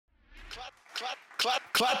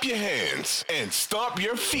Clap your hands and stomp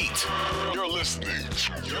your feet. You're listening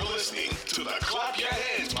to the Clap Your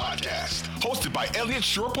Hands podcast, hosted by Elliot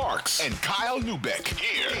Shore-Parks and Kyle Newbeck.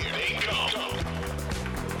 Here they come.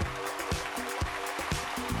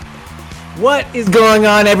 What is going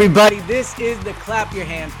on, everybody? This is the Clap Your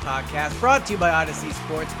Hands podcast, brought to you by Odyssey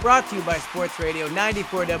Sports, brought to you by Sports Radio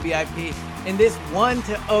 94 WIP. And this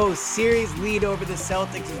 1-0 series lead over the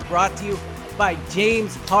Celtics is brought to you by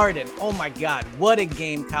James Harden. Oh my God, what a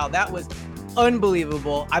game, Kyle. That was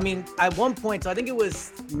unbelievable. I mean, at one point, so I think it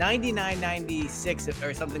was 99-96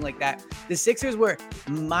 or something like that. The Sixers were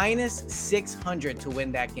minus 600 to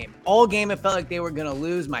win that game. All game, it felt like they were going to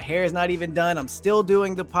lose. My hair is not even done. I'm still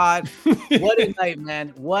doing the pod. What a night,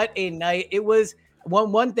 man. What a night. It was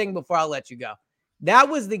one thing before I'll let you go. That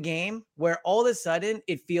was the game where all of a sudden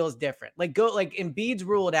it feels different. Like Embiid's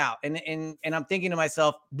ruled out. And I'm thinking to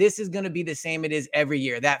myself, this is going to be the same it is every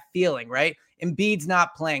year. That feeling, right? Embiid's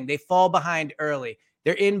not playing. They fall behind early.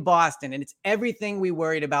 They're in Boston. And it's everything we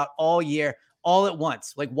worried about all year, all at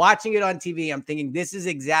once. Like watching it on TV, I'm thinking this is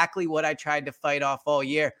exactly what I tried to fight off all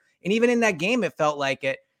year. And even in that game, it felt like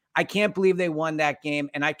it. I can't believe they won that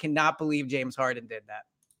game. And I cannot believe James Harden did that.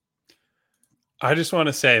 I just want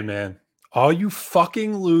to say, man, all you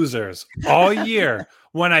fucking losers all year,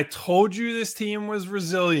 when I told you this team was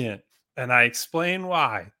resilient and I explained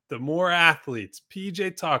why, the more athletes,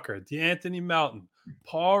 PJ Tucker, DeAnthony Melton,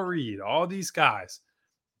 Paul Reed, all these guys,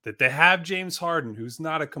 that they have James Harden, who's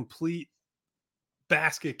not a complete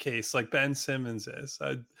basket case like Ben Simmons is.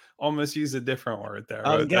 I almost used a different word there.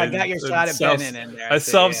 Oh, I got your shot at Ben in there. I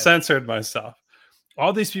self-censored myself.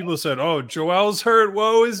 All these people said, oh, Joel's hurt.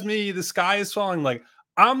 Woe is me. The sky is falling. Like,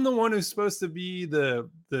 I'm the one who's supposed to be the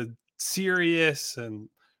serious and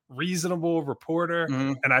reasonable reporter.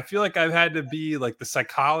 Mm-hmm. And I feel like I've had to be like the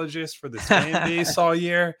psychologist for this fan base all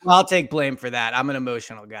year. Well, I'll take blame for that. I'm an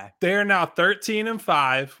emotional guy. They're now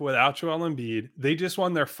 13-5 without Joel Embiid. They just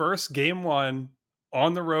won their first game one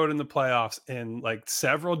on the road in the playoffs in like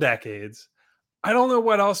several decades. I don't know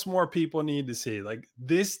what else more people need to see. Like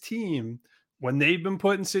this team, when they've been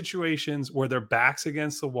put in situations where their back's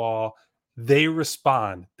against the wall, they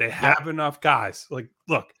respond. They have enough guys. Like,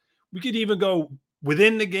 look, we could even go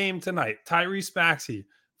within the game tonight. Tyrese Maxey,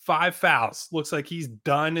 5 fouls. Looks like he's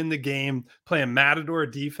done in the game, playing Matador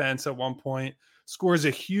defense at one point. Scores a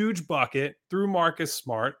huge bucket through Marcus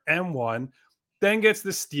Smart and one. Then gets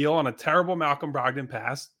the steal on a terrible Malcolm Brogdon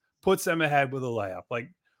pass. Puts them ahead with a layup. Like,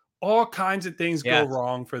 all kinds of things go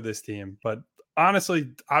wrong for this team. But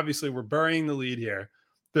honestly, obviously, we're burying the lead here.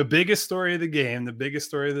 The biggest story of the game, the biggest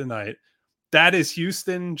story of the night, that is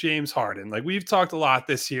Houston, James Harden. Like we've talked a lot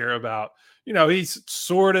this year about, you know, he's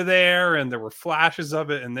sort of there and there were flashes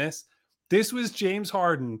of it in this. This was James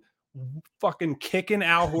Harden fucking kicking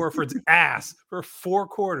Al Horford's ass for 4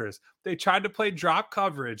 quarters. They tried to play drop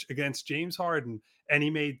coverage against James Harden and he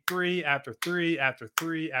made 3 after 3 after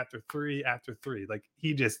 3 after 3 after 3. Like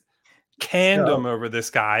he just canned him over this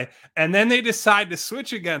guy. And then they decide to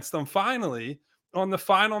switch against them finally on the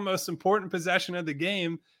final most important possession of the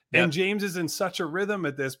game. And James is in such a rhythm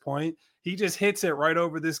at this point. He just hits it right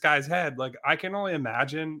over this guy's head. Like, I can only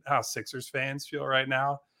imagine how Sixers fans feel right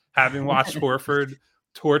now, having watched Horford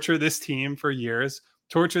torture this team for years,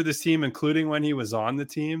 torture this team, including when he was on the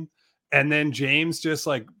team. And then James just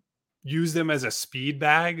like used him as a speed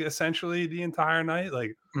bag, essentially, the entire night.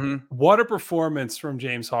 Like, what a performance from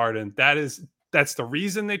James Harden. That's the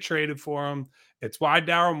reason they traded for him. It's why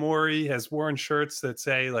Daryl Morey has worn shirts that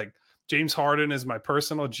say, like, James Harden is my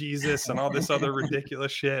personal Jesus and all this other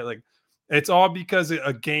ridiculous shit. Like, it's all because of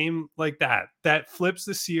a game like that flips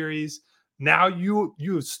the series. Now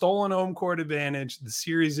you've stolen home court advantage. The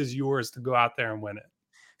series is yours to go out there and win it.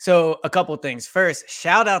 So a couple things. First,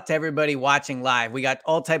 shout out to everybody watching live. We got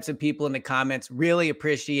all types of people in the comments. Really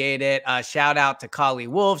appreciate it. Shout out to Collie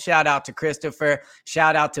Wolf. Shout out to Christopher.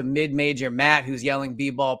 Shout out to mid-major Matt, who's yelling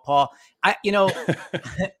B-ball Paul.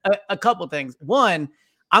 A couple things. One,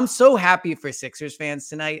 I'm so happy for Sixers fans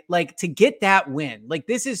tonight. Like, to get that win, like,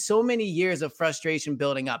 this is so many years of frustration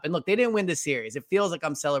building up. And look, they didn't win the series. It feels like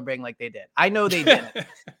I'm celebrating like they did. I know they didn't.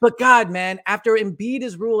 But God, man, after Embiid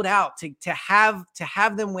is ruled out, to have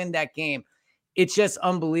them win that game, it's just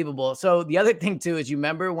unbelievable. So the other thing too is, you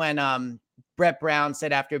remember when Brett Brown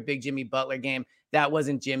said after a big Jimmy Butler game, that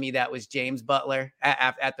wasn't Jimmy, that was James Butler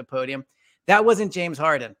at the podium. That wasn't James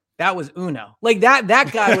Harden. That was Uno. Like that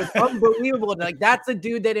guy was unbelievable. Like that's a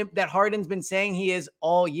dude that Harden's been saying he is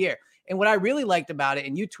all year. And what I really liked about it,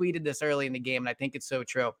 and you tweeted this early in the game, and I think it's so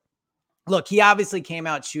true. Look, he obviously came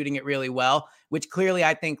out shooting it really well, which clearly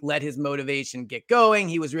I think let his motivation get going.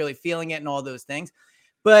 He was really feeling it and all those things.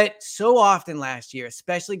 But so often last year,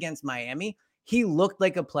 especially against Miami, he looked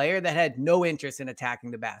like a player that had no interest in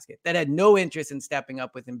attacking the basket, that had no interest in stepping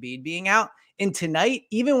up with Embiid being out. And tonight,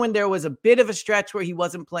 even when there was a bit of a stretch where he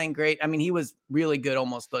wasn't playing great, I mean, he was really good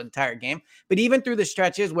almost the entire game. But even through the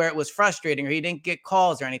stretches where it was frustrating or he didn't get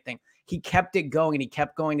calls or anything, he kept it going and he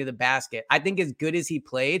kept going to the basket. I think as good as he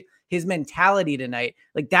played, his mentality tonight,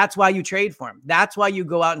 like that's why you trade for him. That's why you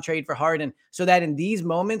go out and trade for Harden, so that in these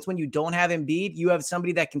moments when you don't have Embiid, you have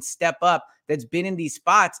somebody that can step up that's been in these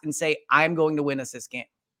spots and say, I'm going to win us this game.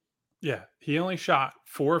 Yeah, he only shot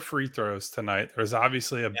 4 free throws tonight. There's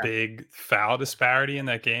obviously a big foul disparity in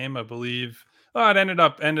that game. I believe it ended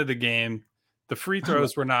up end of the game. The free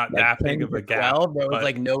throws were not Like that big 10 of to a gap. 12, there was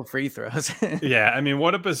like no free throws. Yeah, I mean,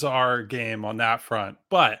 what a bizarre game on that front.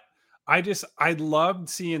 But I loved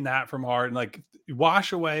seeing that from Harden. Like,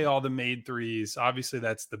 wash away all the made threes. Obviously,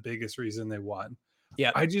 that's the biggest reason they won.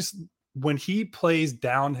 Yeah. When he plays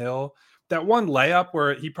downhill, that one layup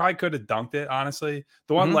where he probably could have dunked it, honestly.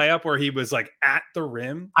 The one layup where he was like at the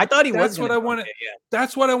rim. I thought he was. That's what I want to.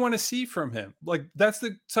 That's what I want to see from him. Like, that's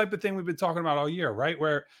the type of thing we've been talking about all year, right?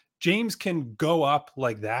 Where James can go up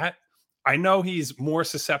like that. I know he's more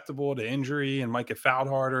susceptible to injury and might get fouled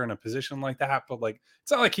harder in a position like that, but like,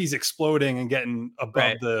 it's not like he's exploding and getting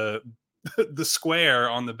above the square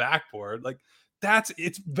on the backboard. Like,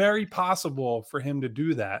 it's very possible for him to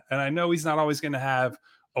do that. And I know he's not always going to have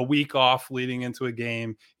a week off leading into a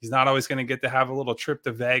game. He's not always going to get to have a little trip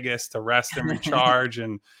to Vegas to rest and recharge.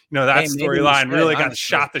 And, that storyline really got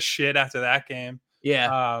shot to shit after that game.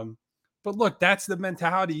 Yeah. But look, that's the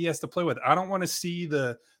mentality he has to play with. I don't want to see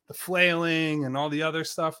the flailing and all the other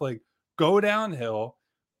stuff. Like, go downhill,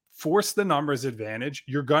 force the numbers advantage.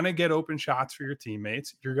 You're going to get open shots for your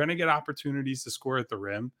teammates. You're going to get opportunities to score at the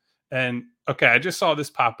rim. And okay, I just saw this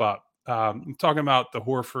pop up. I'm talking about the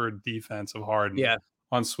Horford defense of Harden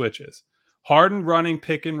on switches. Harden running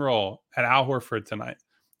pick and roll at Al Horford tonight.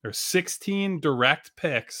 There's 16 direct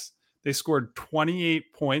picks. They scored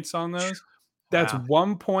 28 points on those. That's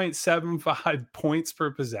 1.75 points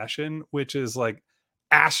per possession, which is like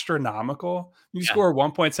astronomical. You score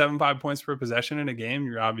 1.75 points per possession in a game,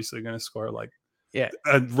 you're obviously going to score like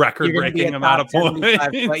a record-breaking amount of points.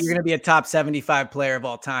 But you're going to be a top 75 player of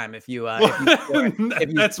all time if you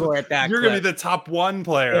score at that. You're going to be the top 1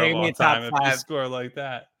 player of all time if you score like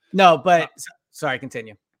that. No, but sorry,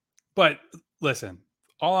 continue. But listen,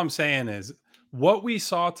 all I'm saying is what we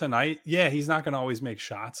saw tonight. Yeah, he's not going to always make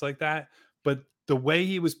shots like that, but the way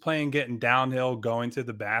he was playing, getting downhill, going to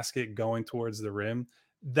the basket, going towards the rim,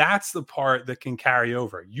 that's the part that can carry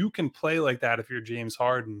over. You can play like that if you're James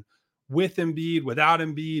Harden, with Embiid, without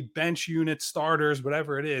Embiid, bench unit, starters,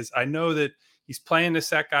 whatever it is. I know that he's playing to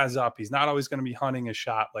set guys up. He's not always going to be hunting a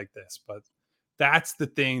shot like this, but that's the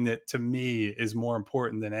thing that to me is more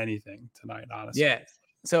important than anything tonight, honestly. Yeah.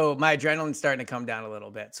 So my adrenaline's starting to come down a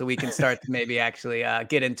little bit, so we can start to maybe actually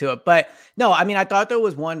get into it. But no, I mean, I thought there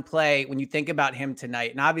was one play when you think about him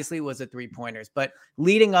tonight, and obviously it was a 3-pointers, but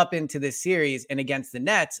leading up into this series and against the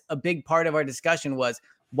Nets, a big part of our discussion was,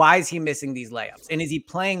 why is he missing these layups? And is he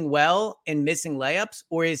playing well and missing layups,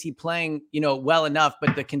 or is he playing, well enough,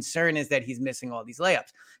 but the concern is that he's missing all these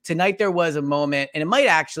layups? Tonight there was a moment, and it might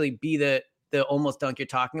actually be the almost dunk you're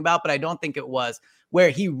talking about, but I don't think it was, where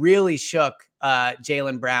he really shook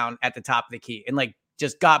Jaylen Brown at the top of the key and like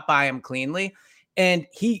just got by him cleanly. And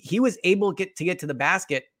he was able to get to the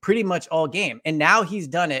basket pretty much all game. And now he's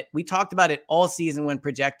done it. We talked about it all season when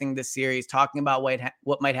projecting this series, talking about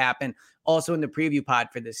what might happen also in the preview pod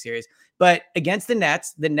for this series. But against the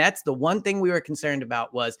Nets, the one thing we were concerned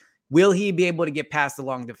about was, will he be able to get past the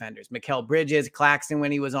long defenders? Mikal Bridges, Claxton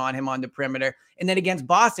when he was on him on the perimeter. And then against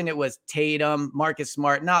Boston, it was Tatum, Marcus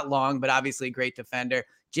Smart, not long, but obviously a great defender.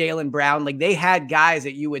 Jaylen Brown, like they had guys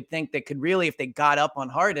that you would think that could really, if they got up on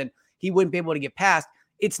Harden, he wouldn't be able to get past.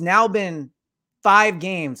 It's now been 5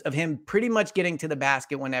 games of him pretty much getting to the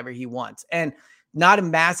basket whenever he wants. And not a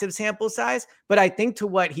massive sample size, but I think to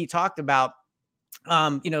what he talked about,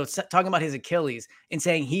 talking about his Achilles and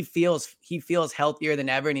saying he feels healthier than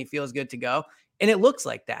ever and he feels good to go. And it looks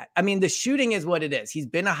like that. I mean, the shooting is what it is. He's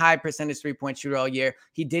been a high percentage 3-point shooter all year.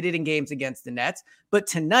 He did it in games against the Nets. But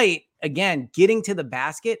tonight, again, getting to the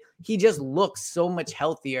basket, he just looks so much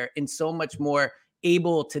healthier and so much more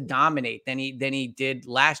able to dominate than he did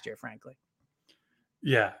last year, frankly.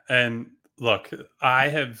 Yeah. And look, I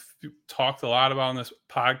have talked a lot about on this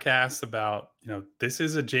podcast about, this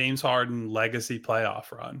is a James Harden legacy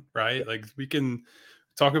playoff run, right? Like we can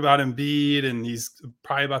talk about Embiid and he's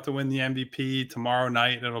probably about to win the MVP tomorrow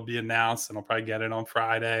night. It'll be announced and I'll probably get it on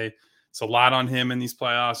Friday. It's a lot on him in these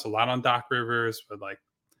playoffs, a lot on Doc Rivers, but like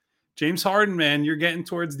James Harden, man, you're getting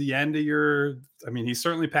towards the end of he's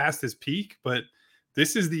certainly past his peak, but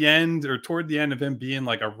this is the end or toward the end of him being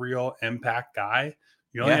like a real impact guy.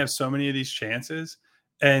 You only have so many of these chances.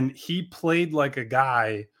 And he played like a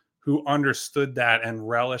guy who understood that and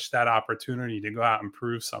relished that opportunity to go out and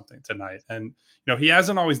prove something tonight. And, he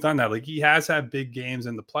hasn't always done that. Like, he has had big games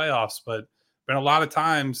in the playoffs, but a lot of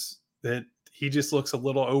times that he just looks a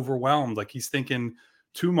little overwhelmed. Like, he's thinking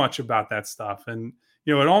too much about that stuff. And,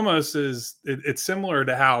 it almost is, it's similar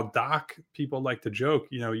to how Doc, people like to joke,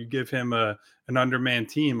 you give him an undermanned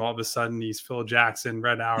team, all of a sudden he's Phil Jackson,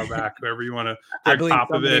 Red Auerbach, whoever you want to, I believe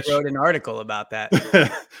somebody wrote an article about that.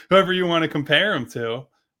 Whoever you want to compare him to.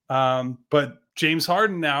 But James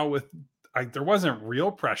Harden now there wasn't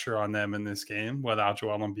real pressure on them in this game without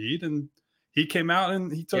Joel Embiid, and he came out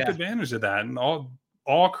and he took advantage of that, and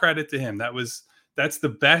all credit to him. That's the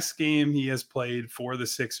best game he has played for the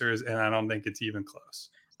Sixers, and I don't think it's even close.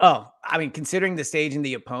 Oh, I mean, considering the stage and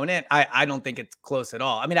the opponent, I don't think it's close at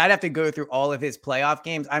all. I mean, I'd have to go through all of his playoff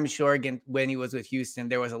games. I'm sure, again, when he was with Houston,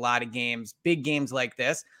 there was a lot of games, big games like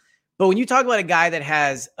this. But when you talk about a guy that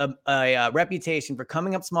has a reputation for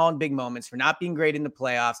coming up small in big moments, for not being great in the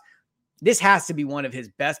playoffs, this has to be one of his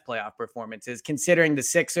best playoff performances, considering the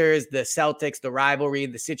Sixers, the Celtics, the rivalry,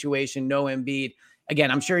 the situation, no Embiid.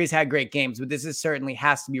 Again, I'm sure he's had great games, but this certainly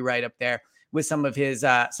has to be right up there with some of his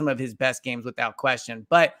best games without question.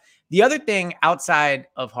 But the other thing outside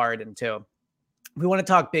of Harden too, we want to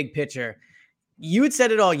talk big picture. You had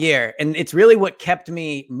said it all year, and it's really what kept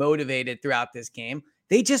me motivated throughout this game.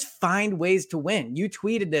 They just find ways to win. You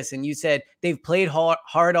tweeted this and you said they've played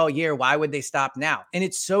hard all year. Why would they stop now? And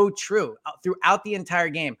it's so true. Throughout the entire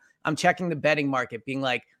game, I'm checking the betting market, being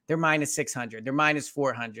like, they're minus 600, they're minus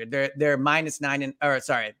 400, they're minus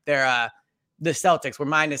the Celtics were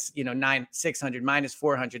minus, 600, minus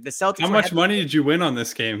 400. The Celtics. How much money did you win on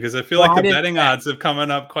this game? Because I feel like the betting odds have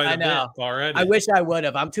coming up quite a bit already. I wish I would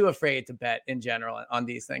have. I'm too afraid to bet in general on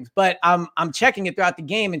these things. But I'm checking it throughout the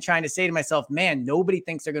game and trying to say to myself, man, nobody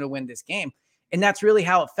thinks they're going to win this game. And that's really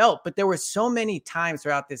how it felt. But there were so many times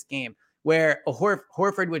throughout this game where a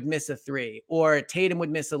Horford would miss a three, or Tatum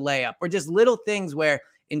would miss a layup, or just little things where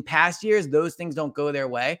in past years, those things don't go their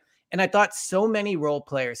way. And I thought so many role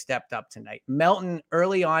players stepped up tonight. Melton,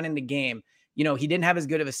 early on in the game, he didn't have as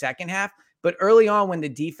good of a second half, but early on when the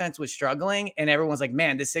defense was struggling and everyone's like,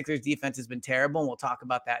 man, the Sixers defense has been terrible. And we'll talk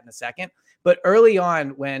about that in a second. But early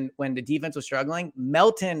on when the defense was struggling,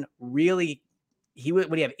 Melton really,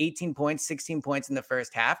 would he have 18 points, 16 points in the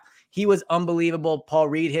first half? He was unbelievable. Paul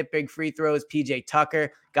Reed hit big free throws. PJ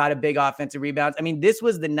Tucker got a big offensive rebounds. I mean, this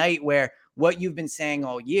was the night where what you've been saying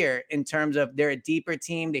all year in terms of they're a deeper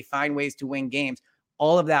team, they find ways to win games,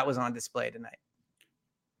 all of that was on display tonight.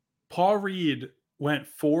 Paul Reed went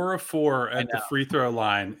 4 of 4 at the free throw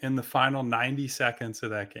line in the final 90 seconds of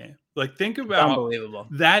that game. Like, think about unbelievable.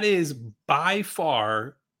 That is by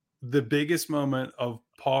far the biggest moment of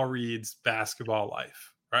Paul Reed's basketball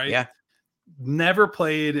life, right? Yeah. Never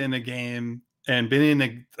played in a game and been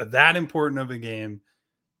in that important of a game,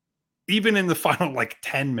 even in the final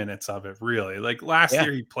 10 minutes of it, really. Like last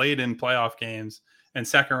year, he played in playoff games and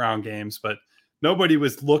second round games, but nobody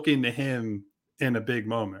was looking to him in a big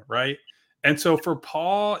moment, right? And so for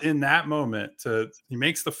Paul in that moment, he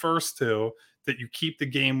makes the first two that you keep the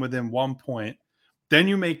game within 1 point. Then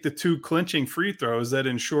you make the two clinching free throws that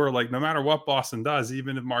ensure, no matter what Boston does,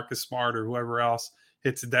 even if Marcus Smart or whoever else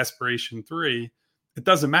hits a desperation three, it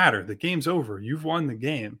doesn't matter. The game's over. You've won the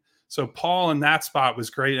game. So Paul in that spot was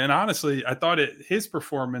great. And honestly, I thought his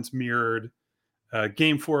performance mirrored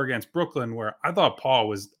game 4 against Brooklyn, where I thought Paul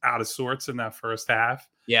was out of sorts in that first half.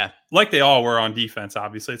 Yeah. Like they all were on defense,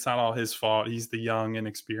 obviously. It's not all his fault. He's the young,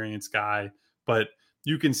 inexperienced guy. But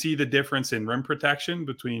you can see the difference in rim protection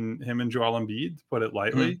between him and Joel Embiid, to put it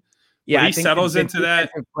lightly. Mm-hmm. Yeah, he settles into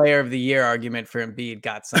that. Player of the year argument for Embiid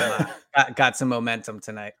got some momentum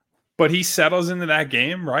tonight. But he settles into that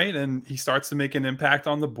game, right? And he starts to make an impact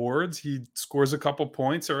on the boards. He scores a couple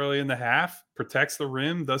points early in the half, protects the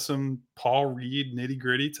rim, does some Paul Reed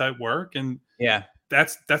nitty-gritty type work. And yeah,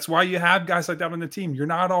 that's why you have guys like that on the team. You're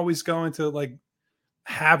not always going to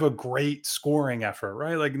have a great scoring effort,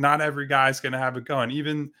 right? Like not every guy's going to have it going.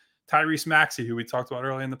 Even Tyrese Maxey, who we talked about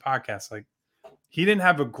earlier in the podcast, he didn't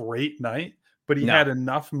have a great night, but he had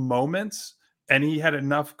enough moments and he had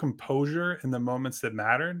enough composure in the moments that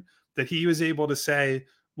mattered that he was able to say,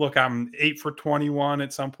 look, I'm 8 for 21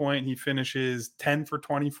 at some point. He finishes 10 for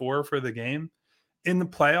 24 for the game. In the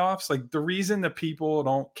playoffs, the reason that people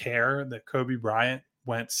don't care that Kobe Bryant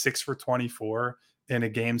went 6 for 24 in a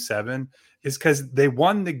game 7 is because they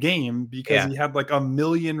won the game because he had a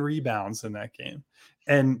million rebounds in that game.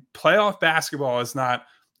 And playoff basketball is not,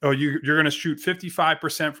 oh, you're going to shoot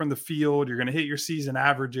 55% from the field. You're going to hit your season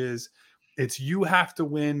averages. It's you have to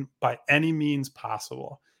win by any means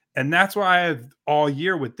possible. And that's why I've all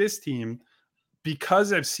year with this team,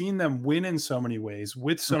 because I've seen them win in so many ways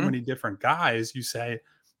with so many different guys, you say,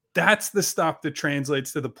 that's the stuff that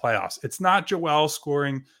translates to the playoffs. It's not Joel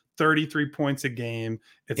scoring 33 points a game.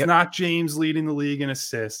 It's not James leading the league in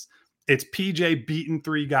assists. It's PJ beating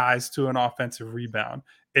 3 guys to an offensive rebound.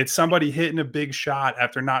 It's somebody hitting a big shot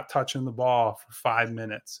after not touching the ball for 5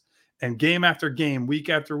 minutes. And game after game, week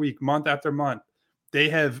after week, month after month, they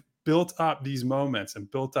have built up these moments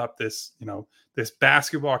and built up this, this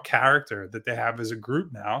basketball character that they have as a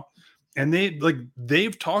group now. And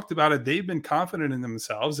they've talked about it. They've been confident in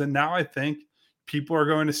themselves. And now I think people are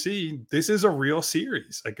going to see this is a real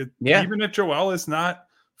series. Even if Joel is not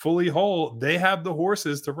fully whole, they have the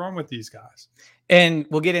horses to run with these guys. And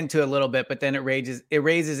we'll get into it a little bit, but then it raises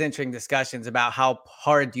interesting discussions about how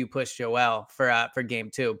hard do you push Joel for game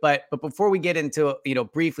 2. But before we get into,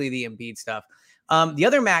 briefly the Embiid stuff, the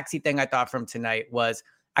other Maxey thing I thought from tonight was,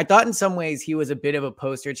 I thought in some ways he was a bit of a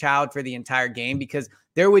poster child for the entire game, because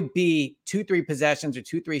there would be 2-3 possessions or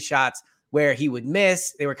 2-3 shots where he would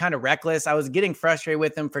miss. They were kind of reckless. I was getting frustrated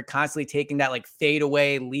with him for constantly taking that fade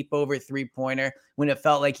away, leap over 3-pointer when it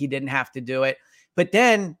felt like he didn't have to do it. But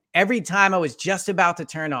then every time I was just about to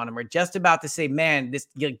turn on him or just about to say, man,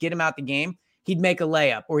 get him out the game, he'd make a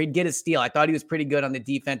layup or he'd get a steal. I thought he was pretty good on the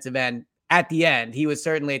defensive end at the end. He was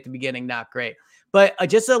certainly at the beginning not great. But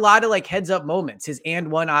just a lot of heads up moments. His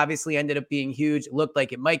and one obviously ended up being huge. It looked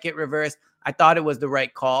like it might get reversed. I thought it was the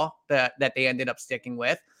right call that they ended up sticking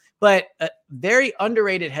with. But a very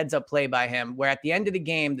underrated heads up play by him, where at the end of the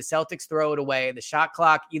game, the Celtics throw it away. The shot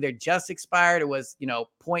clock either just expired or was,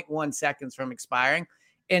 0.1 seconds from expiring.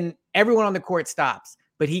 And everyone on the court stops,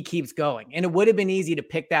 but he keeps going. And it would have been easy to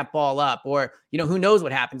pick that ball up, or, who knows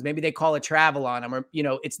what happens. Maybe they call a travel on him, or,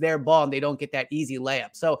 it's their ball and they don't get that easy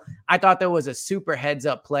layup. So I thought there was a super heads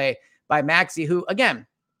up play by Maxey, who, again,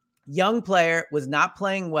 young player, was not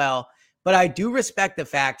playing well. But I do respect the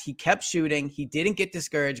fact he kept shooting. He didn't get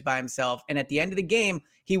discouraged by himself. And at the end of the game,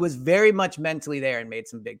 he was very much mentally there and made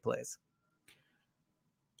some big plays.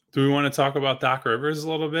 Do we want to talk about Doc Rivers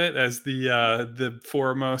a little bit as the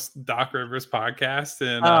foremost Doc Rivers podcast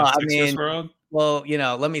in Sixers world? Well,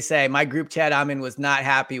 let me say, my group chat I'm in was not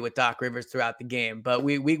happy with Doc Rivers throughout the game. But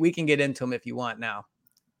we can get into him if you want now.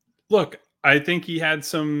 Look, I think he had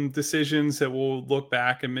some decisions that we'll look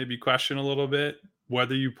back and maybe question a little bit.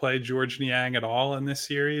 Whether you play George Niang at all in this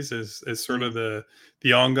series is sort of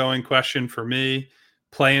the ongoing question for me.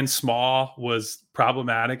 Playing small was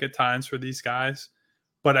problematic at times for these guys,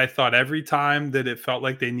 but I thought every time that it felt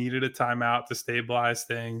like they needed a timeout to stabilize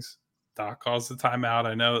things, Doc calls the timeout.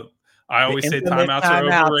 I know I always say timeouts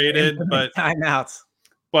are overrated, but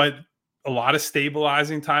a lot of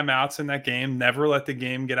stabilizing timeouts in that game. Never let the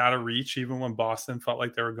game get out of reach, even when Boston felt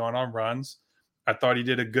like they were going on runs. I thought he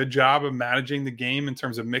did a good job of managing the game in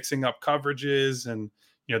terms of mixing up coverages, and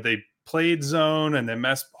they played zone and they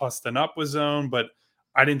messed Boston up with zone, but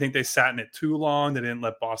I didn't think they sat in it too long. They didn't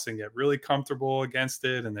let Boston get really comfortable against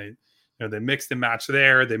it, and they mixed and matched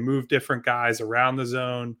there. They moved different guys around the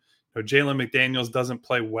zone. Jalen McDaniels doesn't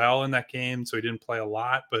play well in that game, so he didn't play a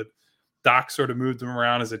lot, but Doc sort of moved him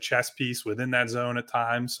around as a chess piece within that zone at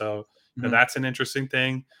times. So that's an interesting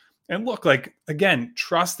thing. And look, again,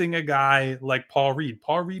 trusting a guy like Paul Reed.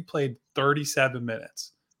 Paul Reed played 37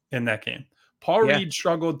 minutes in that game. Paul Reed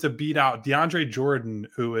struggled to beat out DeAndre Jordan,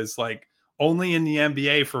 who is only in the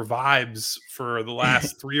NBA for vibes for the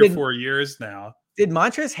last 3 or 4 years now. Did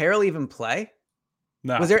Montrezl Harrell even play?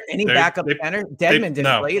 No. Was there any backup center? Dedmon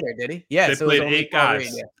didn't play either, did he? Yeah, they played 8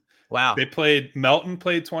 guys. Yeah. Wow. Melton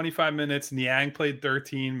played 25 minutes, Niang played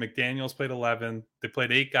 13, McDaniels played 11. They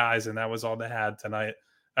played 8 guys, and that was all they had tonight.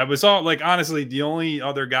 I was all honestly, the only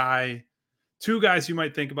other guy, 2 guys you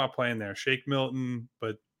might think about playing there, Shake Milton,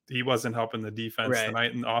 but he wasn't helping the defense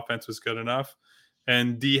tonight, and the offense was good enough.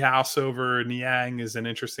 And D House over Niang is an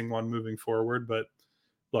interesting one moving forward. But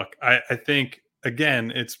look, I think,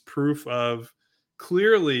 again, it's proof of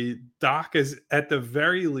clearly Doc is, at the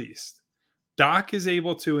very least, Doc is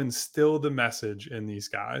able to instill the message in these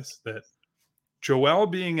guys that Joel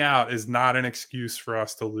being out is not an excuse for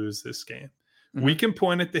us to lose this game. We can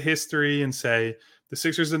point at the history and say the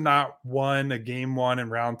Sixers have not won a game 1 in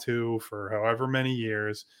round 2 for however many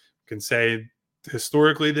years. We can say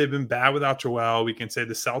historically they've been bad without Joel. We can say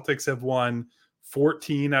the Celtics have won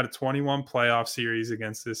 14 out of 21 playoff series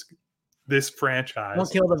against this franchise.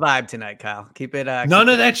 Don't kill the vibe tonight, Kyle. Keep it. None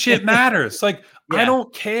of that shit matters. I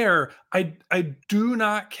don't care. I do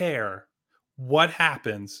not care what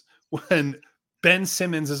happens when Ben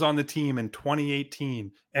Simmons is on the team in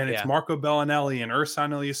 2018 and it's Marco Bellinelli and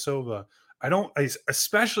Ersan Ilyasova. I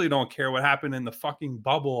especially don't care what happened in the fucking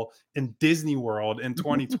bubble in Disney World in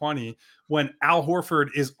 2020 when Al Horford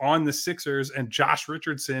is on the Sixers and Josh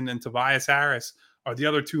Richardson and Tobias Harris are the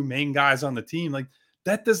other two main guys on the team. Like,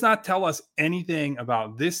 that does not tell us anything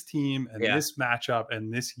about this team and this matchup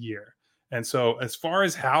and this year. And so as far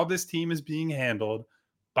as how this team is being handled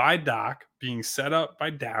by Doc, being set up by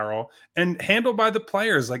Daryl, and handled by the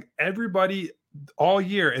players, like everybody all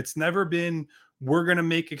year, it's never been, we're going to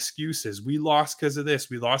make excuses. We lost because of this.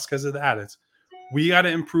 We lost because of that. It's, we got to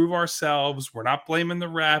improve ourselves. We're not blaming the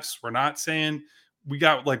refs. We're not saying we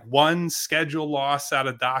got like one schedule loss out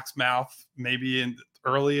of Doc's mouth, maybe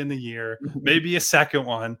early in the year, maybe a second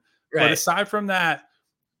one. Right. But aside from that,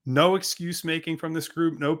 no excuse making from this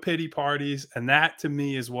group, no pity parties. And that to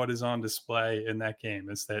me is what is on display in that game,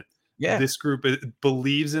 is that this group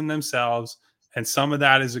believes in themselves. And some of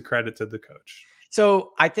that is a credit to the coach.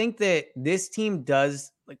 So I think that this team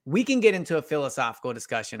does, like, we can get into a philosophical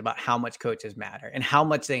discussion about how much coaches matter and how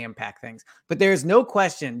much they impact things. But there's no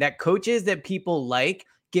question that coaches that people like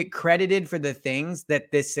get credited for the things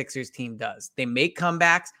that this Sixers team does. They make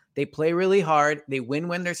comebacks. They play really hard. They win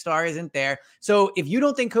when their star isn't there. So if you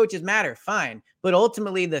don't think coaches matter, fine. But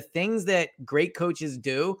ultimately, the things that great coaches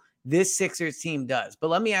do, this Sixers team does. But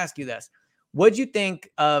let me ask you this. What'd you think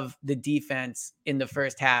of the defense in the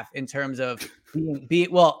first half in terms of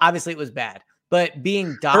being well, obviously it was bad, but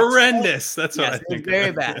being horrendous. That's what I think.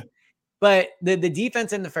 Very bad. But the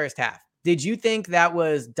defense in the first half, did you think that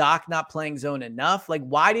was Doc not playing zone enough? Like,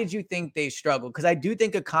 why did you think they struggled? Because I do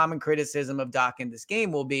think a common criticism of Doc in this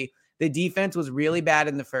game will be the defense was really bad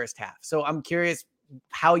in the first half. So I'm curious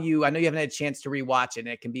how I know you haven't had a chance to rewatch it and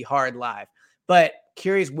it can be hard live, but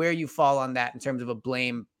curious where you fall on that in terms of a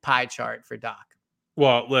blame pie chart for Doc.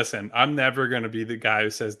 Well, listen, I'm never going to be the guy who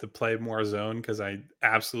says to play more zone because I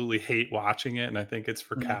absolutely hate watching it and I think it's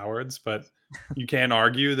for cowards, but you can't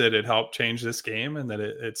argue that it helped change this game and that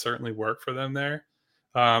it certainly worked for them there.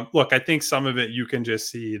 Look, I think some of it you can just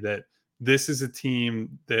see that this is a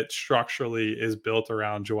team that structurally is built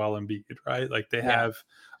around Joel Embiid, right? Like they have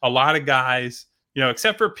a lot of guys, you know,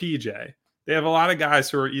 except for PJ, they have a lot of guys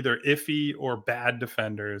who are either iffy or bad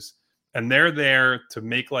defenders. And they're there to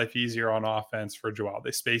make life easier on offense for Joel.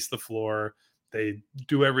 They space the floor. They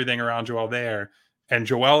do everything around Joel there. And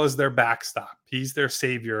Joel is their backstop. He's their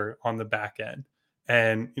savior on the back end.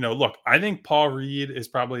 And, you know, look, I think Paul Reed is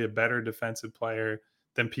probably a better defensive player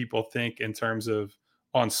than people think in terms of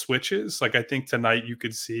on switches. Like I think tonight you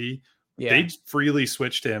could see they freely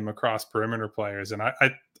switched him across perimeter players. And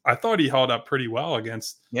I thought he held up pretty well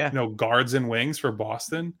against, you know, guards and wings for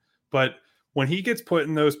Boston. But when he gets put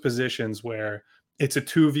in those positions where it's a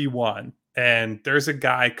 2v1 and there's a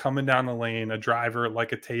guy coming down the lane, a driver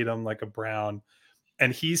like a Tatum, like a Brown,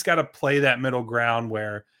 and he's got to play that middle ground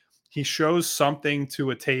where he shows something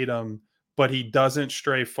to a Tatum, but he doesn't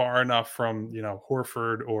stray far enough from, you know,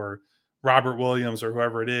 Horford or Robert Williams or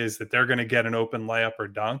whoever it is that they're going to get an open layup or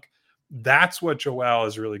dunk. That's what Joel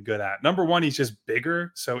is really good at. Number one, he's just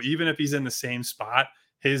bigger. So even if he's in the same spot,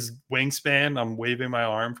 his wingspan, I'm waving my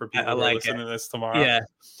arm for people who are listening to this tomorrow. Yeah.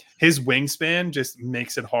 His wingspan just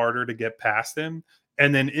makes it harder to get past him.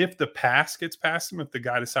 And then if the pass gets past him, if the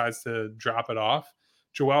guy decides to drop it off,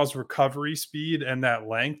 Joel's recovery speed and that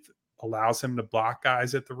length allows him to block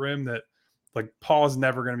guys at the rim that like Paul is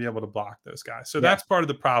never going to be able to block those guys. So that's part of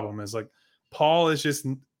the problem is like Paul is just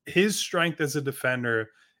his strength as a defender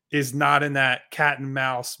is not in that cat and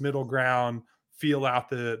mouse middle ground, feel out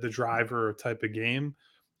the driver type of game.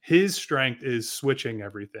 His strength is switching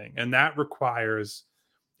everything. And that requires,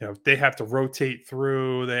 you know, they have to rotate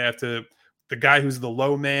through. They have to, the guy who's the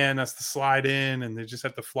low man has to slide in and they just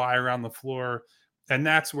have to fly around the floor. And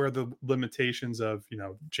that's where the limitations of, you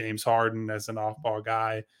know, James Harden as an off-ball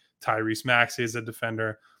guy, Tyrese Maxey as a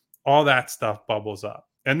defender, all that stuff bubbles up.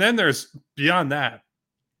 And then there's beyond that,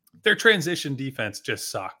 their transition defense just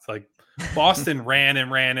sucked. Like Boston ran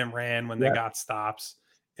when they got stops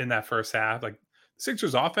in that first half. Like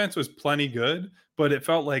Sixers offense was plenty good, but it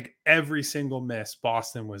felt like every single miss,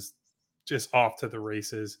 Boston was just off to the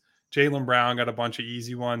races. Jaylen Brown got a bunch of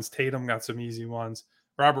easy ones. Tatum got some easy ones.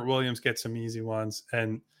 Robert Williams gets some easy ones.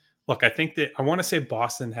 And look, I think that I want to say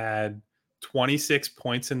Boston had 26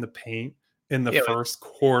 points in the paint in the first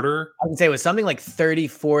quarter. I would say it was something like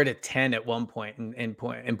 34-10 at one point in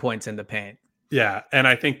points in the paint. Yeah. And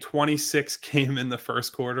I think 26 came in the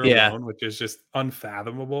first quarter alone, which is just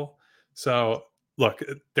unfathomable. So look,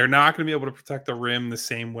 they're not going to be able to protect the rim the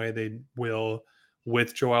same way they will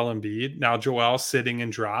with Joel Embiid. Now Joel's sitting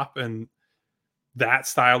and drop, and that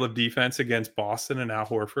style of defense against Boston and Al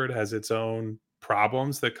Horford has its own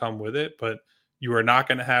problems that come with it, but you are not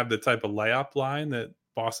going to have the type of layup line that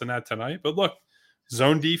Boston had tonight. But look,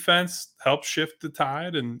 zone defense helped shift the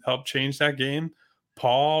tide and helped change that game.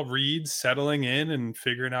 Paul Reed settling in and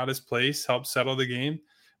figuring out his place helped settle the game.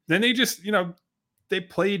 Then they just, they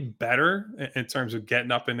played better in terms of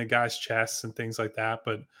getting up into guys' chests and things like that.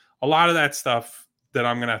 But a lot of that stuff that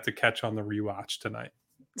I'm going to have to catch on the rewatch tonight.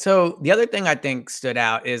 So the other thing I think stood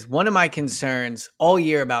out is one of my concerns all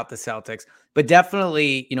year about the Celtics, but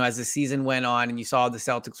definitely, as the season went on and you saw the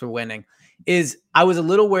Celtics were winning, is I was a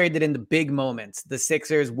little worried that in the big moments, the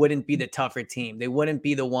Sixers wouldn't be the tougher team. They wouldn't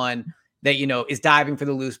be the one that, is diving for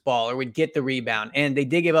the loose ball or would get the rebound. And they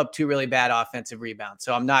did give up 2 really bad offensive rebounds.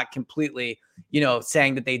 So I'm not completely,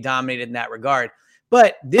 saying that they dominated in that regard.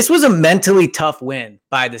 But this was a mentally tough win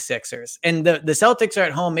by the Sixers. And the Celtics are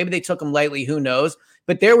at home. Maybe they took them lightly. Who knows?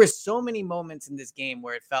 But there were so many moments in this game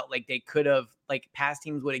where it felt like they could have, past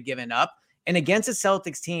teams would have given up. And against a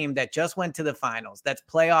Celtics team that just went to the finals, that's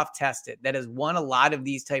playoff tested, that has won a lot of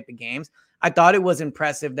these type of games, I thought it was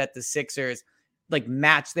impressive that the Sixers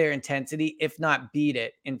match their intensity, if not beat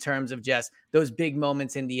it, in terms of just those big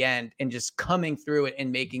moments in the end and just coming through it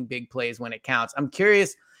and making big plays when it counts. I'm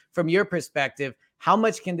curious from your perspective, how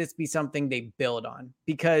much can this be something they build on?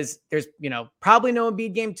 Because there's, probably no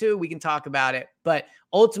Embiid game 2. We can talk about it. But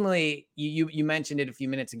ultimately, you mentioned it a few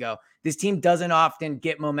minutes ago. This team doesn't often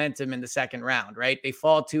get momentum in the second round, right? They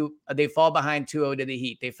fall behind 2-0 to the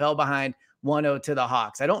Heat. They fell behind 1-0 to the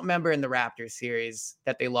Hawks. I don't remember in the Raptors series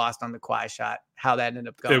that they lost on the Kawhi shot, how that ended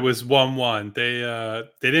up going. It was 1-1.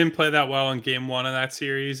 They didn't play that well in game 1 of that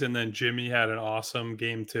series. And then Jimmy had an awesome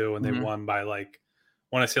game 2 and they won by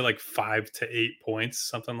I want to say 5 to 8 points,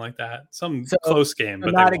 something like that. Close game,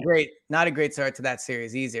 but not a great start to that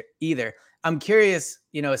series either. I'm curious,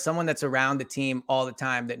 as someone that's around the team all the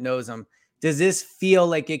time that knows them, does this feel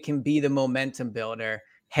like it can be the momentum builder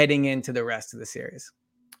heading into the rest of the series?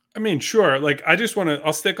 I mean, sure.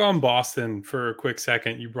 I'll stick on Boston for a quick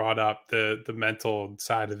second. You brought up the mental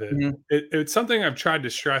side of it. Mm-hmm. It's something I've tried to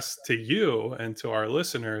stress to you and to our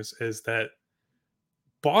listeners is that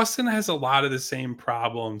Boston has a lot of the same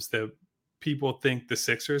problems that people think the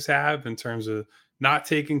Sixers have in terms of not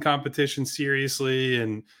taking competition seriously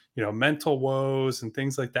and, mental woes and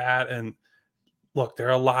things like that. And look, there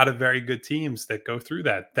are a lot of very good teams that go through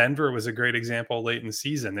that. Denver was a great example late in the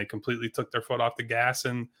season. They completely took their foot off the gas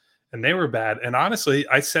and they were bad. And honestly,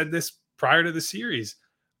 I said this prior to the series.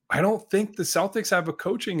 I don't think the Celtics have a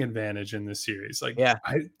coaching advantage in this series.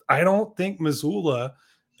 I don't think Mazzulla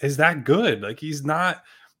is that good. He's not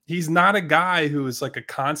a guy who is a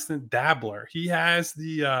constant dabbler. He has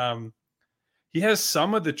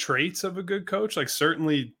some of the traits of a good coach.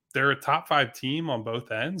 Certainly they're a top 5 team on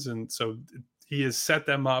both ends. And so he has set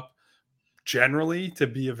them up generally to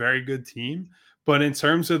be a very good team. But in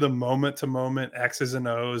terms of the moment to moment X's and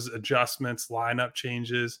O's, adjustments, lineup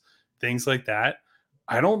changes, things like that,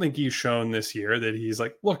 I don't think he's shown this year that he's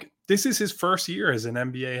look, this is his first year as an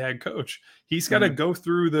NBA head coach. He's got to go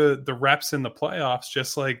through the reps in the playoffs,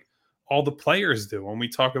 just like all the players do. When we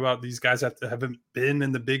talk about these guys haven't been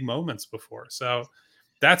in the big moments before. So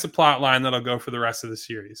that's a plot line that'll go for the rest of the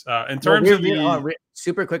series. In terms of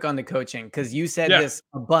super quick on the coaching, because you said this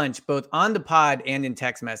a bunch, both on the pod and in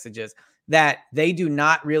text messages, that they do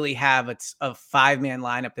not really have a 5-man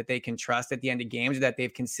lineup that they can trust at the end of games that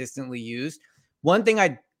they've consistently used. One thing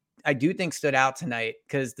I do think stood out tonight,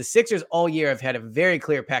 because the Sixers all year have had a very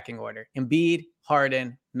clear pecking order: Embiid,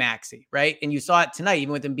 Harden, Maxey, right? And you saw it tonight,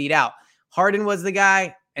 even with Embiid out. Harden was the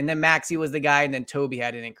guy, and then Maxey was the guy, and then Toby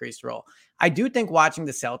had an increased role. I do think watching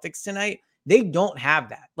the Celtics tonight, they don't have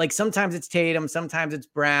that. Sometimes it's Tatum, sometimes it's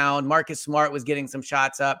Brown. Marcus Smart was getting some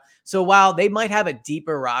shots up. So while they might have a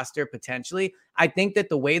deeper roster potentially, I think that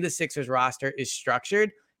the way the Sixers roster is structured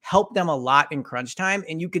helped them a lot in crunch time.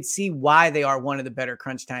 And you could see why they are one of the better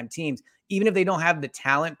crunch time teams. Even if they don't have the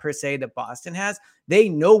talent per se that Boston has, they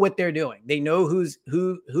know what they're doing. They know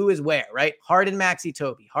who is where, right? Harden, Maxey,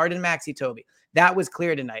 Toby. Harden, Maxey, Toby. That was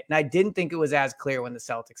clear tonight. And I didn't think it was as clear when the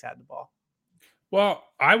Celtics had the ball. Well,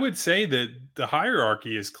 I would say that the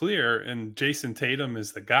hierarchy is clear and Jason Tatum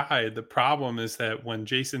is the guy. The problem is that when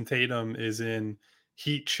Jason Tatum is in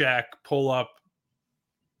heat check, pull up,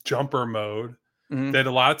 jumper mode, that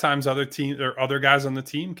a lot of times other teams or other guys on the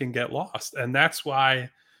team can get lost. And that's why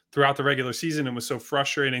throughout the regular season, it was so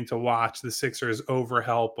frustrating to watch the Sixers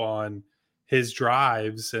overhelp on his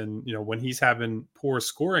drives and, when he's having poor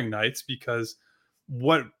scoring nights, because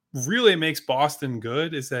what really makes Boston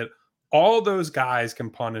good is that all those guys can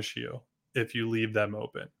punish you if you leave them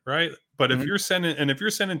open, right? But if you're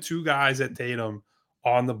sending two guys at Tatum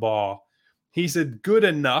on the ball, he's a good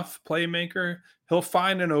enough playmaker. He'll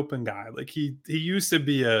find an open guy. Like he used to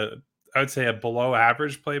be I would say a below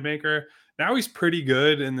average playmaker. Now he's pretty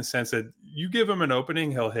good in the sense that you give him an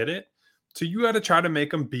opening, he'll hit it. So you got to try to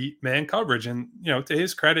make him beat man coverage. And, to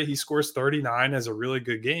his credit, he scores 39 as a really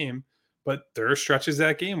good game. But there are stretches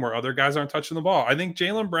that game where other guys aren't touching the ball. I think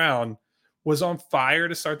Jaylen Brown was on fire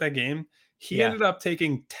to start that game. He ended up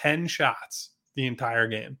taking 10 shots the entire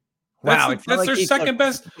game. Wow. That's their second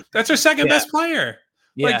best. That's their second best player.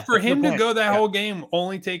 Yeah, like for him to go that whole game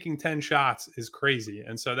only taking 10 shots is crazy.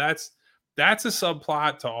 And so that's a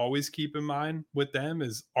subplot to always keep in mind with them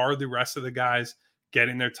are the rest of the guys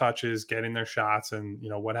getting their touches, getting their shots, and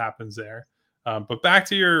what happens there. But back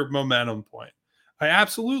to your momentum point. I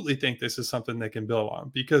absolutely think this is something they can build on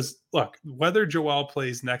because look, whether Joel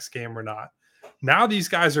plays next game or not, now these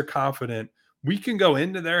guys are confident we can go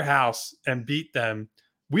into their house and beat them.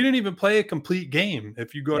 We didn't even play a complete game.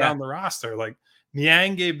 If you go down the roster, like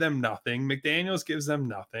Niang gave them nothing. McDaniels gives them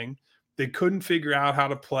nothing. They couldn't figure out how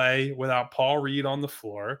to play without Paul Reed on the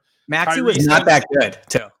floor. Maxey was not that good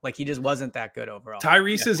too. Like he just wasn't that good overall.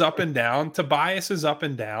 Tyrese is up and down. Tobias is up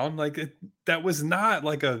and down. Like that was not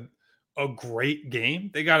like a great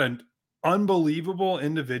game. They got an unbelievable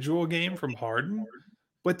individual game from Harden,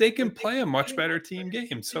 but they can play a much better team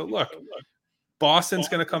game. So look, Boston's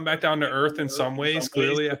going to come back down to earth in some ways,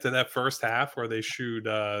 clearly after that first half where they shoot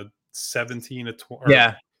 17 to 20.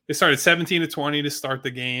 Yeah. They started 17 to 20 to start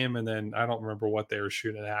the game, and then I don't remember what they were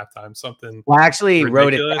shooting at halftime. Something. Well, I actually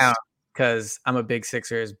wrote it down because I'm a big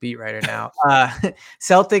Sixers beat writer now.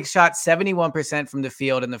 Celtics shot 71% from the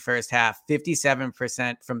field in the first half,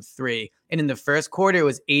 57% from three. And in the first quarter, it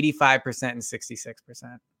was 85% and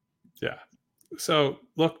 66%. Yeah. So,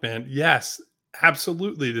 look, man, yes,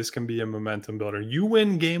 absolutely this can be a momentum builder. You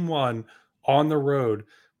win game one on the road.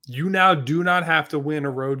 You now do not have to win a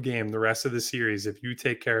road game the rest of the series if you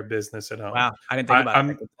take care of business at home. Wow, I didn't think about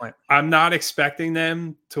that. Good point. I'm not expecting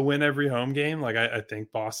them to win every home game. Like I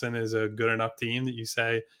think Boston is a good enough team that you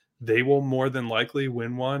say they will more than likely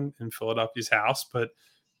win one in Philadelphia's house. But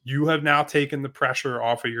you have now taken the pressure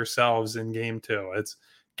off of yourselves in game two.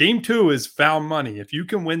 Game two is found money. If you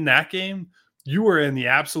can win that game, you are in the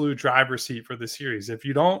absolute driver's seat for the series. If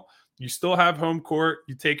you don't, you still have home court.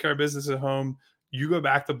 You take care of business at home. You go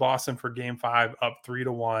back to Boston for game 5 up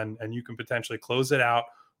 3-1, and you can potentially close it out,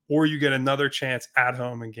 or you get another chance at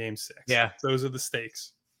home in game 6. Yeah. Those are the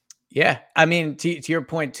stakes. Yeah. I mean, to your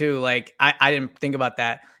point too, like I didn't think about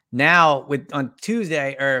that. Now on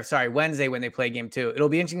Wednesday, when they play game 2, it'll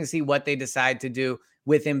be interesting to see what they decide to do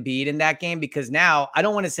with Embiid in that game, because now I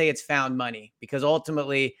don't want to say it's found money because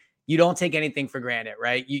ultimately you don't take anything for granted,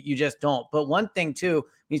 right? You just don't. But one thing too,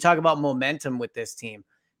 when you talk about momentum with this team,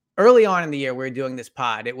 early on in the year, we were doing this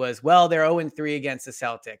pod. It was, well, they're 0-3 against the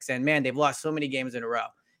Celtics. And man, they've lost so many games in a row.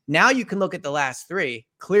 Now you can look at the last 3,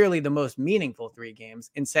 clearly the most meaningful 3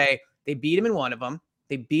 games, and say they beat them in one of them.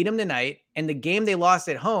 They beat them tonight. And the game they lost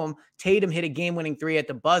at home, Tatum hit a game-winning 3 at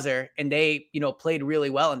the buzzer, and they, played really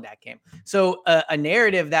well in that game. So a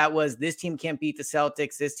narrative that was this team can't beat the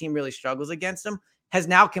Celtics, this team really struggles against them, has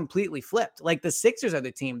now completely flipped. Like the Sixers are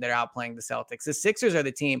the team that are outplaying the Celtics. The Sixers are the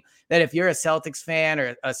team that if you're a Celtics fan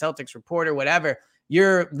or a Celtics reporter, whatever,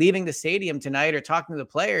 you're leaving the stadium tonight or talking to the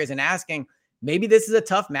players and asking, maybe this is a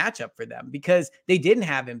tough matchup for them because they didn't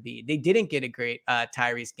have Embiid. They didn't get a great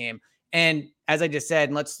Tyrese game. And as I just said,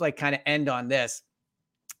 and let's kind of end on this,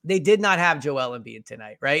 they did not have Joel Embiid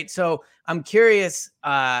tonight, right? So I'm curious,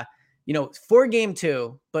 for game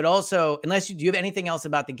 2, but also, do you have anything else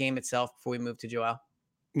about the game itself before we move to Joel?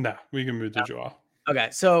 No, we can move to Joel. Okay.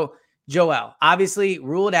 So Joel, obviously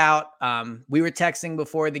ruled out. We were texting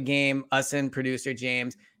before the game, us and producer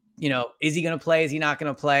James, is he going to play? Is he not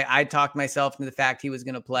going to play? I talked myself into the fact he was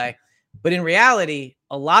going to play. But in reality,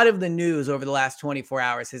 a lot of the news over the last 24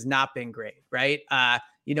 hours has not been great, right?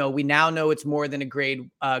 We now know it's more than a grade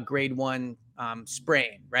 1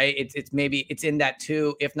 sprain, right? It's in that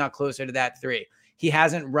 2, if not closer to that 3. He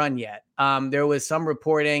hasn't run yet. There was some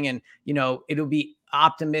reporting and, it'll be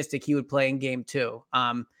optimistic he would play in game 2.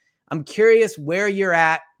 I'm curious where you're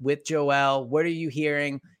at with Joel. What are you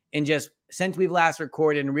hearing? And just since we've last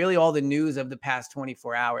recorded and really all the news of the past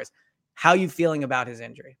 24 hours, how are you feeling about his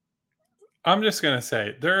injury? I'm just going to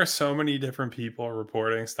say there are so many different people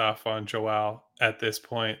reporting stuff on Joel at this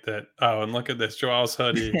point that, and look at this. Joel's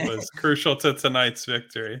hoodie was crucial to tonight's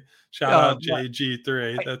victory. Shout out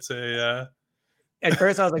JG3. At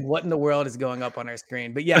first, I was like, what in the world is going up on our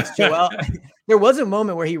screen? But yes, Joel, there was a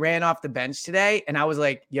moment where he ran off the bench today, and I was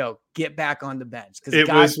like, yo, get back on the bench.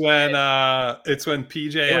 It's when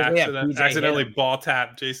PJ accidentally hit ball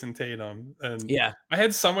tapped Jason Tatum. And yeah, I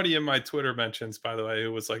had somebody in my Twitter mentions, by the way,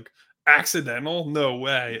 who was like, accidental? No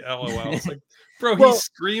way. LOL. It's like, bro, he's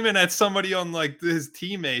screaming at somebody on like his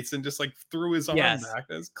teammates and just like threw his arm back.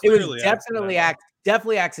 That's clearly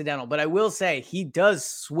definitely accidental. But I will say he does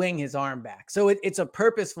swing his arm back, so it's a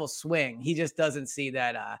purposeful swing. He just doesn't see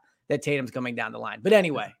that that Tatum's coming down the line. But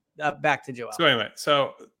anyway, back to Joel.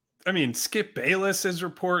 So I mean, Skip Bayless is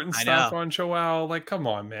reporting stuff on Joel. Like, come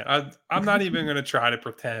on, man. I'm not even going to try to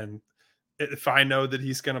pretend if I know that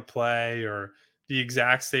he's going to play or the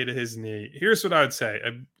exact state of his knee. Here's what I would say.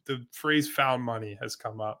 The phrase found money has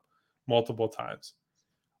come up multiple times.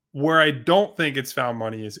 Where I don't think it's found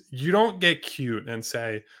money is you don't get cute and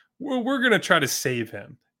say, well, we're going to try to save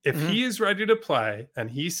him. If he is ready to play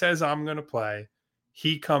and he says, I'm going to play,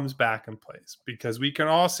 he comes back and plays. Because we can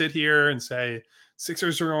all sit here and say,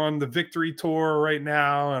 Sixers are on the victory tour right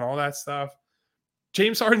now and all that stuff.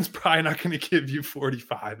 James Harden's probably not going to give you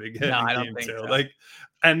 45 again in game 2. So. Like,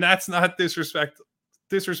 and that's not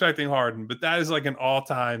disrespecting Harden, but that is like an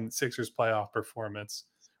all-time Sixers playoff performance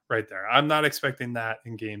right there. I'm not expecting that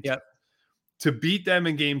in game 2. To beat them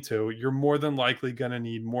in game 2, you're more than likely going to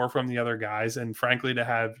need more from the other guys. And frankly, to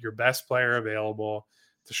have your best player available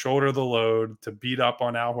to shoulder the load, to beat up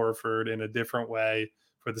on Al Horford in a different way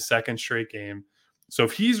for the second straight game. So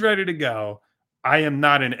if he's ready to go, I am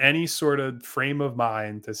not in any sort of frame of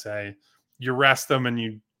mind to say you rest them and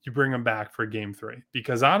you bring them back for game 3.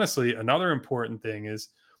 Because honestly, another important thing is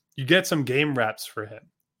you get some game reps for him.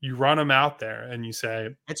 You run him out there and you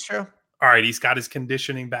say, it's true. All right, he's got his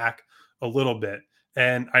conditioning back a little bit.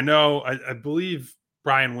 And I believe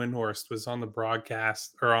Brian Windhorst was on the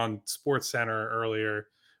broadcast or on SportsCenter earlier,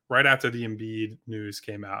 right after the Embiid news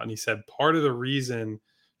came out. And he said part of the reason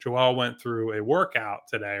Joel went through a workout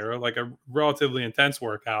today, or like a relatively intense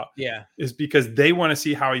workout, is because they want to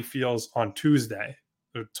see how he feels on Tuesday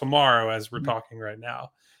or tomorrow, as we're talking right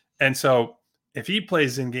now. And so if he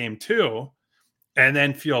plays in game 2 and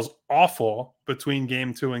then feels awful between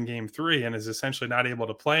game 2 and game 3 and is essentially not able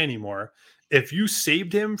to play anymore, if you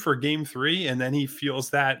saved him for game 3 and then he feels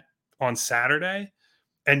that on Saturday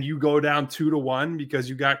and you go down 2-1 because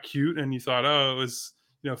you got cute and you thought, oh, it was,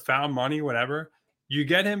 found money, whatever, you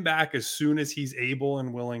get him back as soon as he's able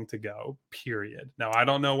and willing to go, period. Now, I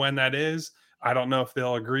don't know when that is. I don't know if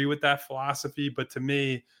they'll agree with that philosophy, but to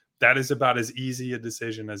me, that is about as easy a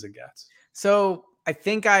decision as it gets. So I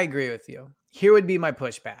think I agree with you. Here would be my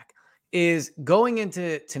pushback is going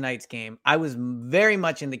into tonight's game. I was very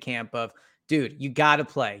much in the camp of, dude, you got to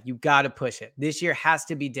play. You got to push it. This year has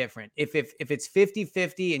to be different. If it's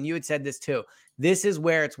 50-50, and you had said this too, this is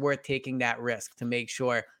where it's worth taking that risk to make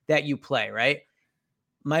sure that you play, right?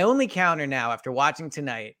 My only counter now after watching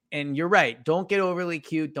tonight, and you're right, don't get overly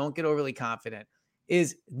cute, don't get overly confident,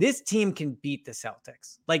 is this team can beat the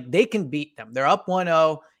Celtics. Like, they can beat them. They're up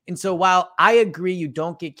 1-0. And so while I agree you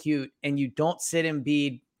don't get cute and you don't sit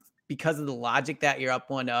Embiid because of the logic that you're up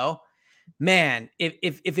 1-0, man,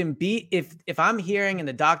 if Embiid, if I'm hearing and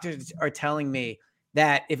the doctors are telling me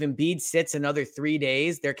that if Embiid sits another 3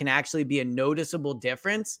 days, there can actually be a noticeable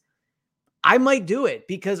difference, I might do it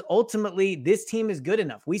because ultimately this team is good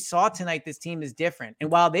enough. We saw tonight this team is different. And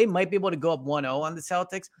while they might be able to go up 1-0 on the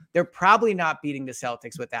Celtics, they're probably not beating the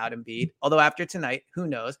Celtics without Embiid. Although after tonight, who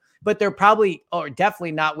knows? But they're probably or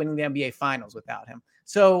definitely not winning the NBA Finals without him.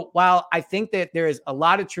 So while I think that there is a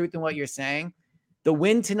lot of truth in what you're saying, the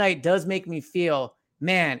win tonight does make me feel,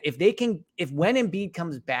 man, if when Embiid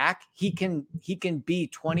comes back, he can be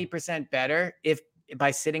 20% better if by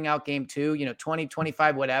sitting out game 2, 20,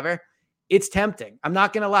 25, whatever. It's tempting. I'm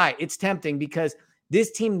not going to lie. It's tempting because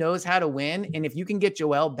this team knows how to win. And if you can get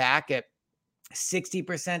Joel back at 60%,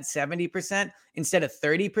 70% instead of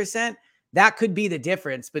 30%, that could be the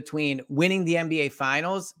difference between winning the NBA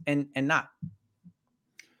Finals and not.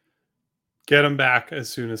 Get him back as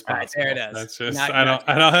soon as possible. Right, there it is. That's just I don't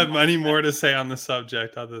have any more to say on the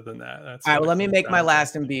subject other than that. That's all right. Well, let me make my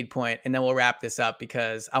last Embiid point, and then we'll wrap this up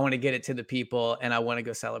because I want to get it to the people and I want to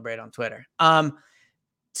go celebrate on Twitter.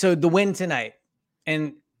 So the win tonight,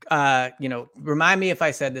 and, remind me if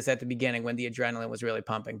I said this at the beginning when the adrenaline was really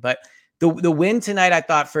pumping, but the win tonight, I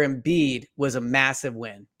thought for Embiid was a massive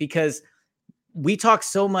win because we talk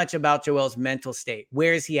so much about Joel's mental state.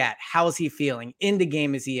 Where is he at? How is he feeling? In the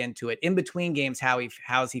game, is he into it? In between games, how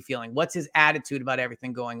is he feeling? What's his attitude about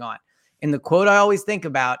everything going on? And the quote I always think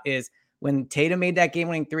about is when Tatum made that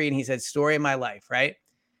game-winning 3 and he said, story of my life, right?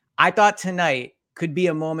 I thought tonight, could be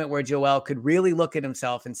a moment where Joel could really look at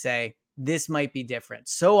himself and say, this might be different.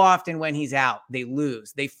 So often when he's out, they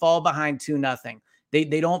lose. They fall behind 2-0. They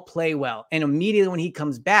don't play well. And immediately when he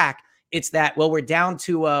comes back, it's that, well, we're down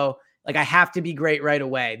 2-0. Like, I have to be great right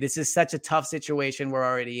away. This is such a tough situation we're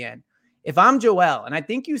already in. If I'm Joel, and I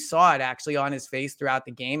think you saw it actually on his face throughout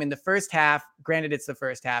the game in the first half, granted it's the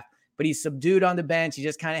first half, but he's subdued on the bench. He's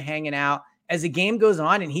just kind of hanging out. As the game goes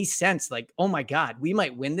on and he sensed like, oh my God, we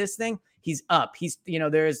might win this thing. He's up. He's,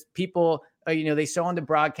 there's people, they show on the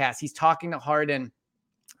broadcast, he's talking to Harden,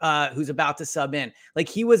 who's about to sub in. Like,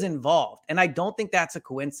 he was involved. And I don't think that's a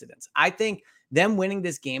coincidence. I think them winning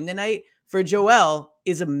this game tonight for Joel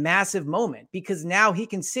is a massive moment, because now he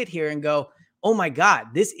can sit here and go, oh my God,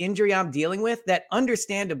 this injury I'm dealing with, that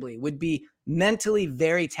understandably would be mentally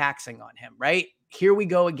very taxing on him, right? Here we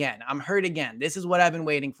go again. I'm hurt again. This is what I've been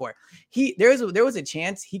waiting for. There was a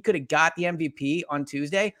chance he could have got the MVP on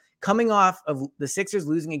Tuesday, coming off of the Sixers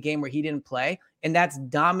losing a game where he didn't play, and that's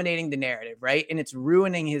dominating the narrative, right? And it's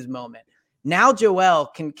ruining his moment. Now Joel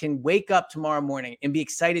can wake up tomorrow morning and be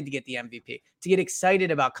excited to get the MVP, to get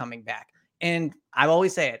excited about coming back. And I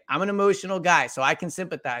always say it, I'm an emotional guy, so I can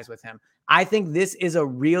sympathize with him. I think this is a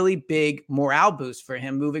really big morale boost for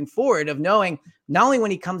him moving forward, of knowing not only when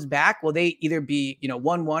he comes back, will they either be,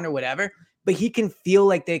 1-1 or whatever, but he can feel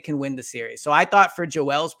like they can win the series. So I thought for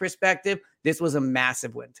Joel's perspective, this was a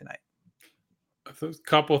massive win tonight. A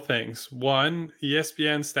couple things. One,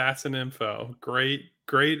 ESPN stats and info. Great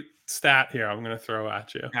stat here I'm going to throw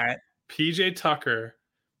at you. All right. PJ Tucker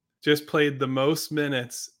just played the most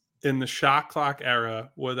minutes in the shot clock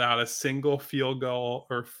era without a single field goal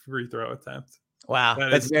or free throw attempt. Wow,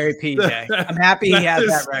 that's very PJ. I'm happy he has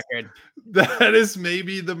that record. That is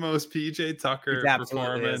maybe the most PJ Tucker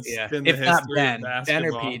performance in the history of basketball. Ben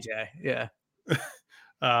or PJ,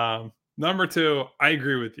 yeah. Number two, I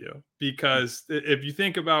agree with you, because if you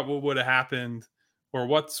think about what would have happened, or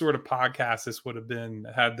what sort of podcast this would have been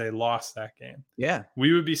had they lost that game,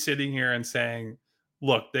 we would be sitting here and saying,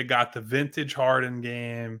 look, they got the vintage Harden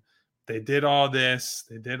game. They did all this,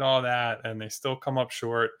 they did all that, and they still come up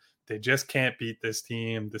short. They just can't beat this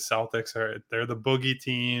team. The Celtics they're the boogie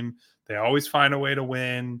team. They always find a way to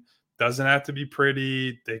win. Doesn't have to be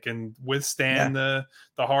pretty. They can withstand the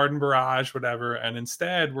Harden barrage, whatever. And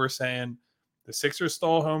instead, we're saying the Sixers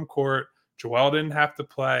stole home court. Joel didn't have to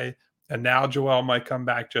play. And now Joel might come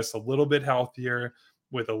back just a little bit healthier,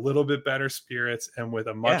 with a little bit better spirits, and with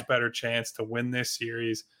a much better chance to win this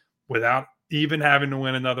series without even having to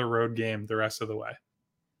win another road game the rest of the way.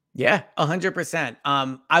 Yeah, 100%.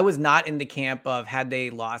 I was not in the camp of, had they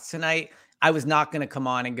lost tonight, I was not going to come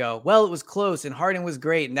on and go, well, it was close and Harden was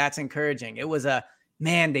great and that's encouraging. It was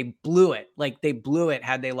man, they blew it. Like, they blew it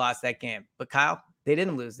had they lost that game. But Kyle, they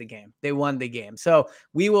didn't lose the game. They won the game. So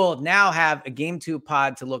we will now have a Game 2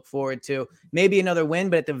 pod to look forward to. Maybe another win,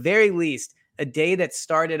 but at the very least, a day that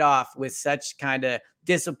started off with such kind of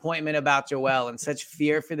disappointment about Joel and such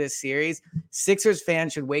fear for this series. Sixers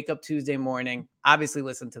fans should wake up Tuesday morning, obviously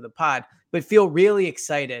listen to the pod, but feel really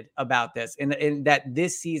excited about this, and that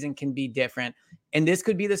this season can be different. And this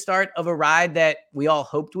could be the start of a ride that we all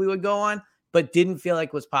hoped we would go on, but didn't feel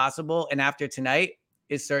like was possible. And after tonight,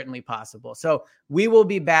 is certainly possible. So we will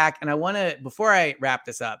be back. And I want to, before I wrap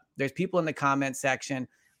this up, there's people in the comment section.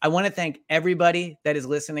 I want to thank everybody that is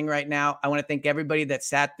listening right now. I want to thank everybody that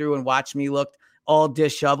sat through and watched me look all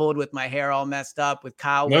disheveled with my hair all messed up, with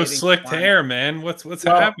Kyle. No slicked hair, man. What's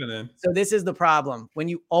happening? So this is the problem. When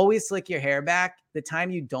you always slick your hair back, the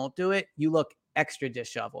time you don't do it, you look extra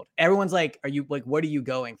disheveled. Everyone's like, what are you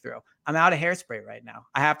going through? I'm out of hairspray right now.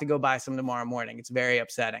 I have to go buy some tomorrow morning. It's very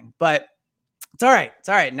upsetting, but it's all right. It's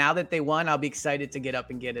all right. Now that they won, I'll be excited to get up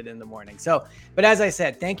and get it in the morning. So, but as I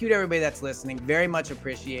said, thank you to everybody that's listening. Very much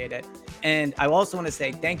appreciate it. And I also want to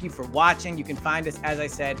say thank you for watching. You can find us, as I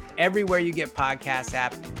said, everywhere you get podcast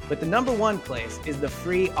apps. But the number one place is the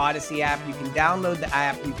free Odyssey app. You can download the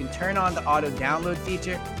app. You can turn on the auto download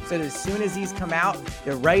feature, so that as soon as these come out,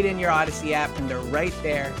 they're right in your Odyssey app and they're right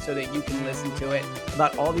there so that you can listen to it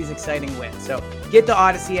about all these exciting wins. So get the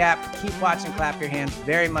Odyssey app. Keep watching Clap Your Hands.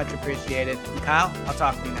 Very much appreciated. Kyle, I'll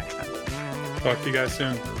talk to you next time. Talk to you guys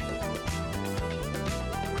soon.